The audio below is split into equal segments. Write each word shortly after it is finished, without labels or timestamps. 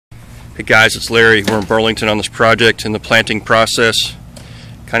Hey guys, it's Larry. We're in Burlington on this project in the planting process.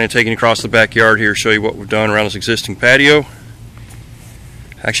 Kind of taking you across the backyard here, show you what we've done around this existing patio.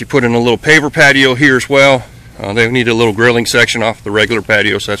 Actually put in a little paver patio here as well. They need a little grilling section off the regular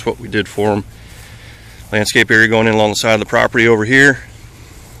patio, so that's what we did for them. Landscape area going in along the side of the property over here.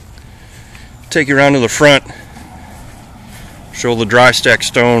 Take you around to the front. Show the dry stack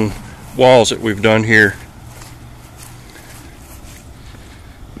stone walls that we've done here.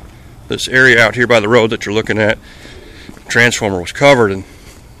 This area out here by the road that you're looking at, the transformer was covered in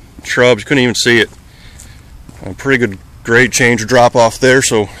shrubs, couldn't even see it. A pretty good grade change or drop off there,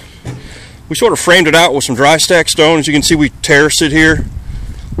 so we sort of framed it out with some dry stack stone. As you can see, we terraced it here.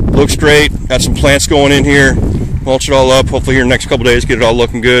 Looks great. Got some plants going in here. Mulch it all up. Hopefully here in the next couple days get it all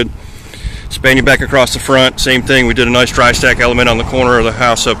looking good. Span you back across the front. Same thing. We did a nice dry stack element on the corner of the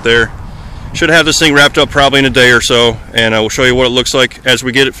house up there. Should have this thing wrapped up probably in a day or so, and I will show you what it looks like as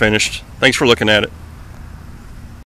we get it finished. Thanks for looking at it.